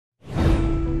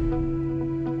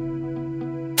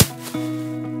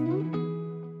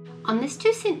On this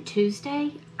 2 Cent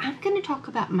Tuesday, I'm going to talk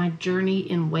about my journey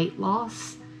in weight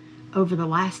loss over the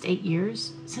last 8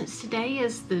 years, since today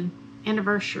is the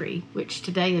anniversary, which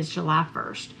today is July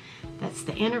 1st. That's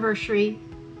the anniversary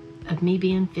of me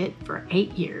being fit for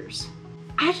 8 years.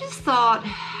 I just thought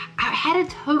I had a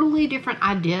totally different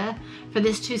idea for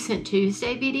this 2 Cent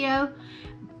Tuesday video,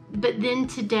 but then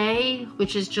today,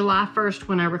 which is July 1st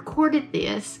when I recorded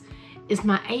this, is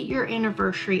my 8-year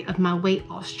anniversary of my weight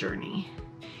loss journey.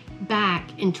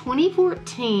 Back in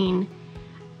 2014,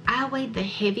 I weighed the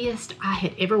heaviest I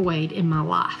had ever weighed in my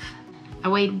life. I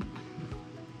weighed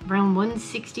around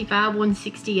 165,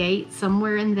 168,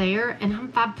 somewhere in there, and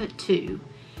I'm 5'2".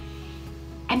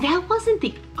 And that wasn't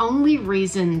the only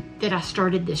reason that I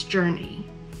started this journey.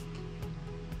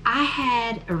 I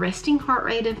had a resting heart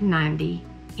rate of 90,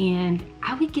 and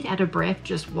I would get out of breath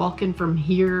just walking from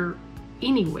here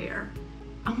anywhere.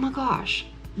 Oh my gosh,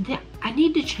 I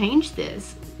need to change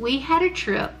this. We had a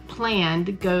trip planned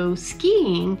to go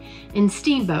skiing in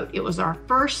Steamboat. It was our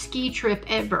first ski trip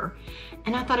ever.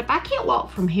 And I thought, if I can't walk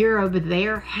from here over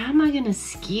there, how am I gonna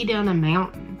ski down a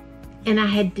mountain? And I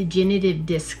had degenerative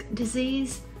disc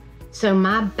disease, so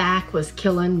my back was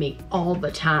killing me all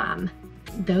the time.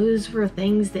 Those were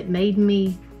things that made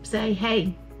me say,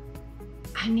 hey,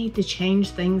 I need to change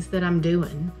things that I'm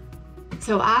doing.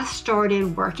 So I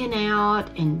started working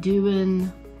out and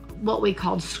doing what we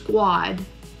called squad.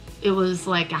 It was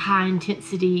like a high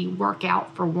intensity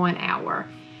workout for 1 hour.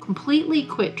 Completely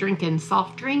quit drinking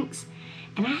soft drinks,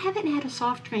 and I haven't had a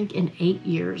soft drink in 8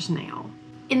 years now.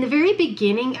 In the very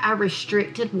beginning, I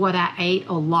restricted what I ate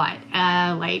a lot.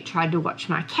 I tried to watch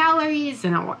my calories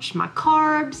and I watched my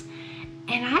carbs,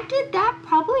 and I did that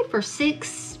probably for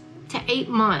 6 to 8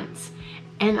 months,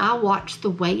 and I watched the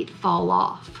weight fall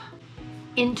off.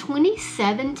 In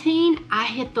 2017, I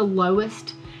hit the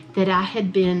lowest that I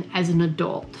had been as an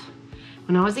adult.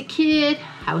 When I was a kid,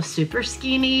 I was super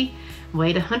skinny,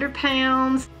 weighed 100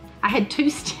 pounds. I had 2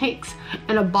 sticks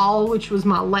and a ball, which was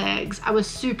my legs. I was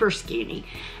super skinny.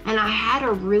 And I had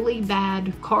a really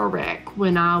bad car wreck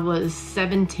when I was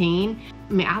 17.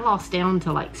 I mean, I lost down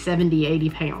to like 70, 80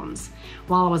 pounds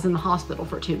while I was in the hospital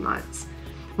for 2 months.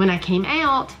 When I came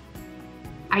out,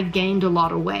 I gained a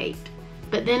lot of weight.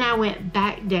 But then I went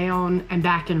back down and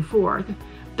back and forth.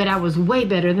 But I was way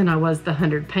better than I was the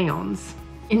 100 pounds.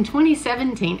 In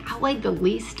 2017, I weighed the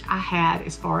least I had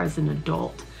as far as an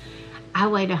adult. I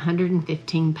weighed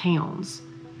 115 pounds.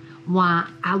 Why,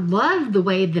 I loved the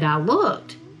way that I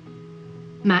looked.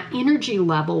 My energy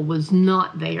level was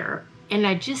not there, and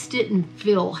I just didn't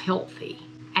feel healthy.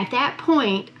 At that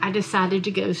point, I decided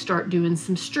to go start doing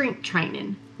some strength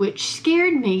training, which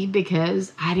scared me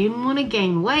because I didn't want to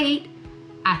gain weight.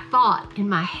 I thought in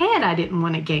my head I didn't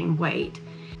want to gain weight.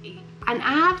 And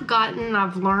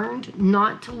I've learned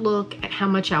not to look at how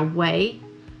much I weigh,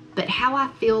 but how I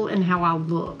feel and how I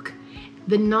look.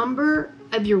 The number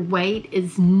of your weight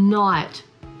is not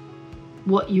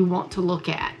what you want to look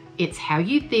at. It's how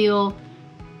you feel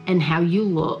and how you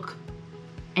look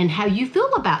and how you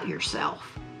feel about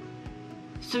yourself.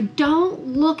 So don't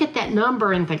look at that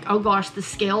number and think, oh gosh, the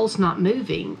scale's not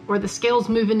moving, or the scale's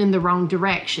moving in the wrong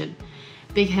direction.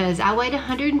 Because I weighed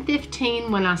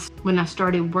 115 when I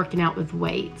started working out with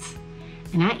weights,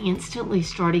 and I instantly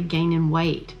started gaining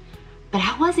weight. But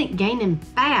I wasn't gaining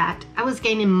fat, I was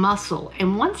gaining muscle.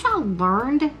 And once I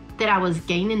learned that I was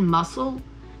gaining muscle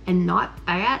and not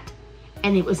fat,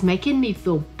 and it was making me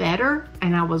feel better,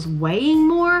 and I was weighing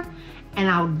more, and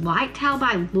I liked how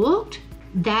I looked,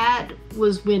 that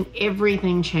was when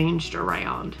everything changed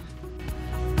around.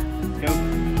 Yep.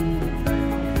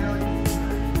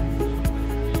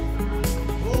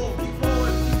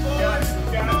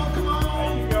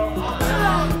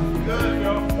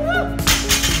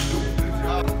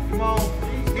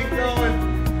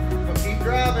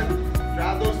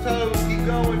 Toes, keep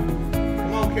going.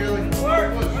 Come on, Kelley.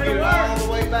 Work. Get it all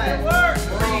the way back. Work.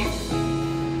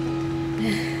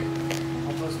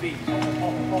 Almost feet.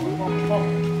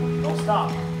 Don't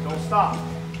stop. Don't stop.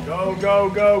 Go, go,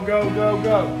 go, go, go,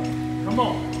 go. Come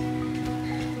on.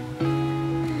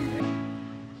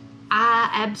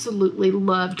 I absolutely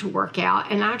love to work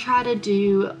out, and I try to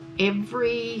do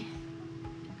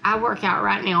I work out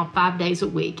right now 5 days a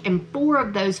week, and 4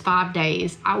 of those 5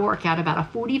 days I work out about a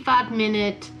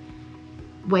 45-minute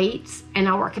weights, and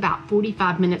I work about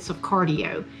 45 minutes of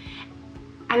cardio.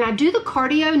 And I do the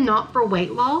cardio not for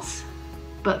weight loss,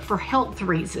 but for health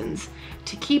reasons,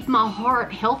 to keep my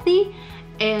heart healthy.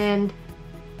 And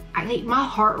I think my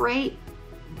heart rate,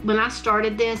 when I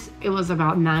started this, it was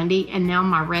about 90, and now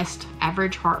my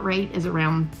average heart rate is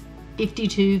around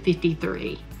 52,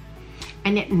 53.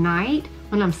 And at night,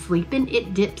 when I'm sleeping,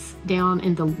 it dips down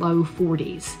in the low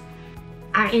 40s.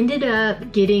 I ended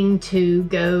up getting to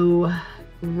go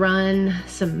run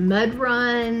some mud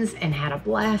runs and had a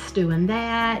blast doing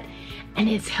that. And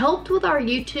it's helped with our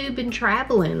YouTube and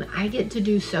traveling. I get to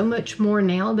do so much more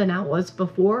now than I was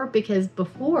before, because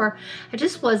before I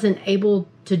just wasn't able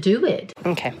to do it.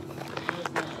 Okay.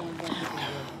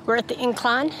 We're at the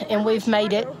incline and we've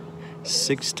made it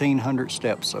 1,600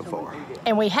 steps so far.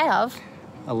 And we have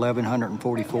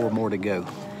 1,144 more to go.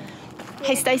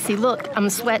 Hey Stacy, look, I'm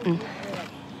sweating.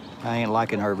 I ain't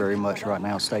liking her very much right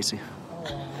now, Stacy.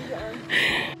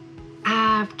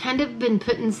 I've kind of been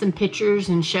putting some pictures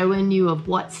and showing you of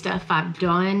what stuff I've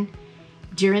done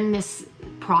during this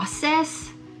process.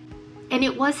 And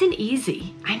it wasn't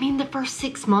easy. I mean, the first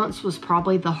 6 months was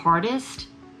probably the hardest.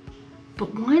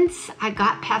 But once I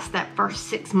got past that first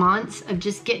 6 months of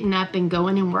just getting up and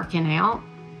going and working out,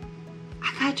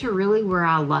 I got to really where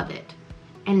I love it.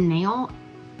 And now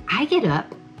I get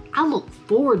up, I look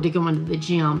forward to going to the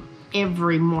gym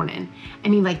every morning. I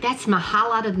mean, like, that's my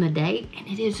highlight of the day, and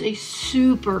it is a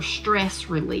super stress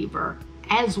reliever,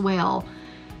 as well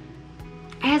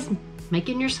as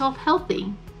making yourself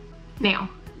healthy. Now,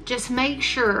 just make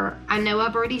sure, I know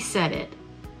I've already said it,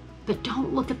 but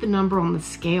don't look at the number on the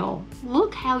scale.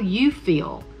 Look how you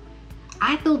feel.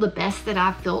 I feel the best that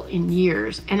I've felt in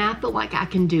years, and I feel like I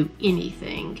can do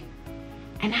anything.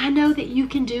 And I know that you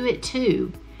can do it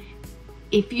too.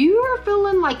 If you are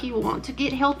feeling like you want to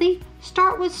get healthy,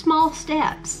 start with small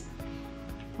steps.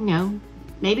 You know,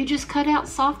 maybe just cut out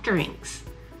soft drinks.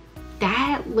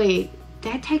 That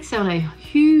takes on a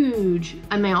huge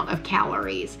amount of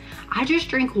calories. I just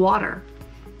drink water.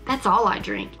 That's all I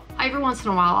drink. Every once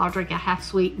in a while, I'll drink a half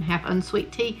sweet and half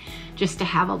unsweet tea just to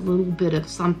have a little bit of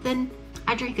something.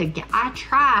 I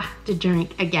try to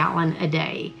drink a gallon a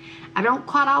day. I don't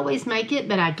quite always make it,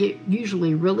 but I get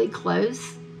usually really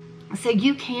close. So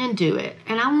you can do it.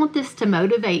 And I want this to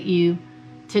motivate you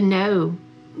to know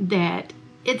that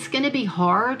it's going to be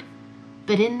hard,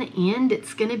 but in the end,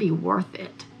 it's going to be worth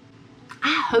it.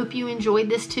 I hope you enjoyed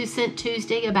this 2 Cent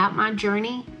Tuesday about my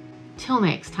journey. Till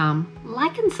next time,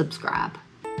 like and subscribe.